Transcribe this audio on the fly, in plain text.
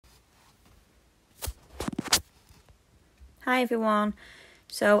Hi everyone.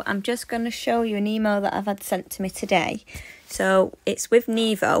 So I'm just going to show you an email that I've had sent to me today. So it's with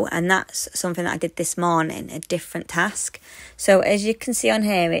Neevo, and that's something that I did this morning, a different task. So as you can see on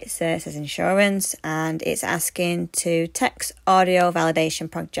here, it says insurance, and it's asking to text audio validation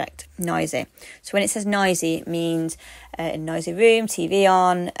project noisy. So when it says noisy, it means a noisy room, TV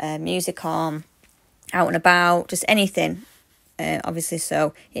on, music on, out and about, just anything, obviously,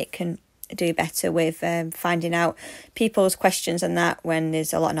 so it can do better with finding out people's questions and that when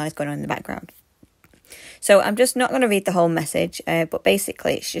there's a lot of noise going on in the background. So I'm just not going to read the whole message, but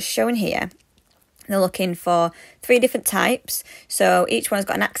basically it's just showing here. They're looking for 3 different types. So each one's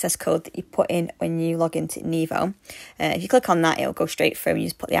got an access code that you put in when you log into Neevo. If you click on that, it'll go straight through and you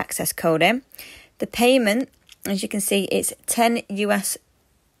just put the access code in. The payment, as you can see, it's 10 US.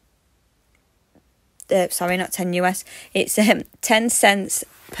 Sorry, not 10 US. It's 10 cents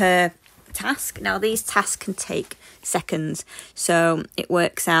per task. Now these tasks can take seconds, so it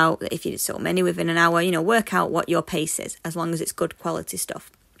works out that if you did so many within an hour, work out what your pace is, as long as it's good quality stuff.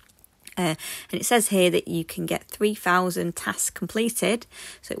 And it says here that you can get 3,000 tasks completed,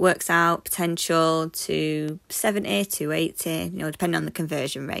 so it works out potential to 70 to 80, depending on the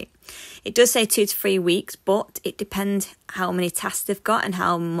conversion rate. It does say 2 to 3 weeks, but it depends how many tasks they've got and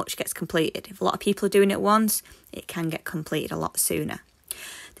how much gets completed. If a lot of people are doing it once, it can get completed a lot sooner.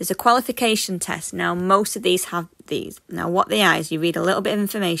 There's a qualification test. Now, most of these have these. Now, what they are is you read a little bit of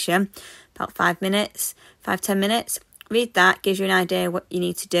information, about 10 minutes. Read that, gives you an idea what you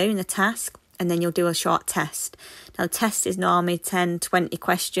need to do in the task, and then you'll do a short test. Now, the test is normally 10, 20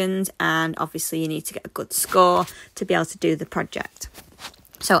 questions, and obviously you need to get a good score to be able to do the project.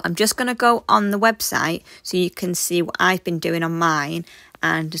 So I'm just going to go on the website so you can see what I've been doing on mine,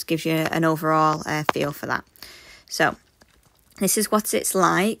 and just gives you an overall feel for that. So this is what it's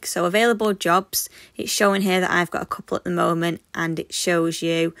like. So available jobs, it's showing here that I've got a couple at the moment, and it shows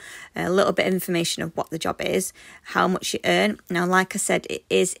you a little bit of information of what the job is, how much you earn. Now, like I said, it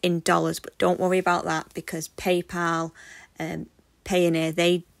is in dollars, but don't worry about that because PayPal, Payoneer,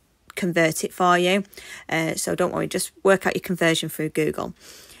 they convert it for you. So don't worry, just work out your conversion through Google.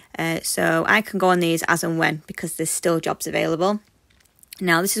 So I can go on these as and when because there's still jobs available.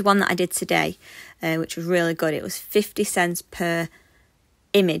 Now, this is one that I did today, which was really good. It was 50 cents per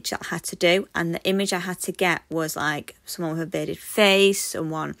image that I had to do. And the image I had to get was like someone with a bearded face,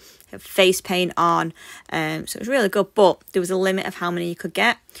 someone with face paint on. So it was really good, but there was a limit of how many you could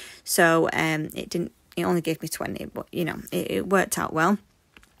get. So it only gave me 20, but it worked out well,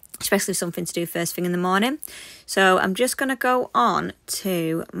 especially something to do first thing in the morning. So I'm just going to go on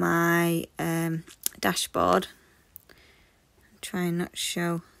to my dashboard. Try and not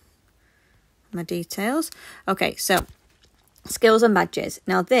show my details. Okay, so skills and badges.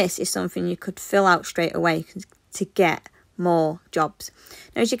 Now this is something you could fill out straight away to get more jobs.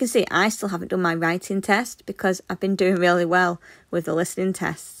 Now, as you can see, I still haven't done my writing test because I've been doing really well with the listening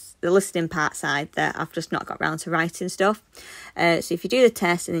tests, the listening part side, that I've just not got around to writing stuff. So if you do the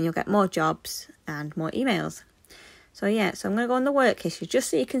test, and then you'll get more jobs and more emails. So yeah, so I'm going to go on the work history just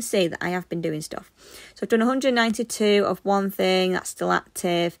so you can see that I have been doing stuff. So I've done 192 of one thing, that's still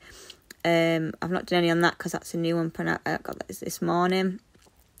active. I've not done any on that because that's a new one. I got that this morning.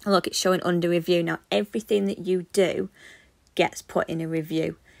 Look, it's showing under review. Now, everything that you do gets put in a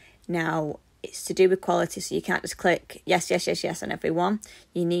review. Now, it's to do with quality, so you can't just click yes on everyone.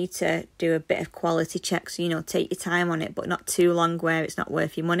 You need to do a bit of quality check, so, take your time on it, but not too long where it's not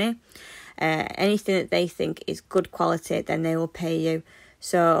worth your money. Anything that they think is good quality, then they will pay you.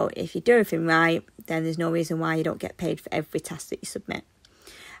 So if you do everything right, then there's no reason why you don't get paid for every task that you submit.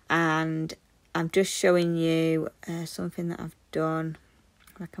 And I'm just showing you something that I've done,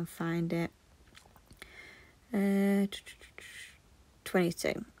 if I can find it.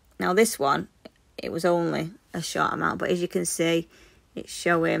 22. Now this one, it was only a short amount, but as you can see, it's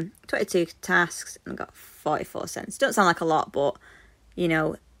showing 22 tasks and I got 44 cents. Don't sound like a lot, but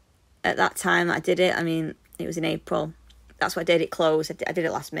at that time that I did it, it was in April. That's what I did. It closed. I did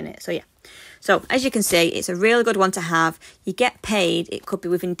it last minute. So yeah. So as you can see, it's a really good one to have. You get paid. It could be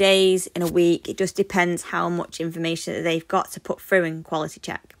within days, in a week. It just depends how much information that they've got to put through in quality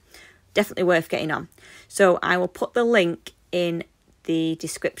check. Definitely worth getting on. So I will put the link in the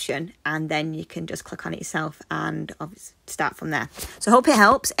description, and then you can just click on it yourself and obviously start from there. So I hope it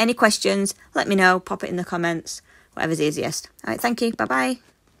helps. Any questions, let me know. Pop it in the comments. Whatever's easiest. All right. Thank you. Bye-bye.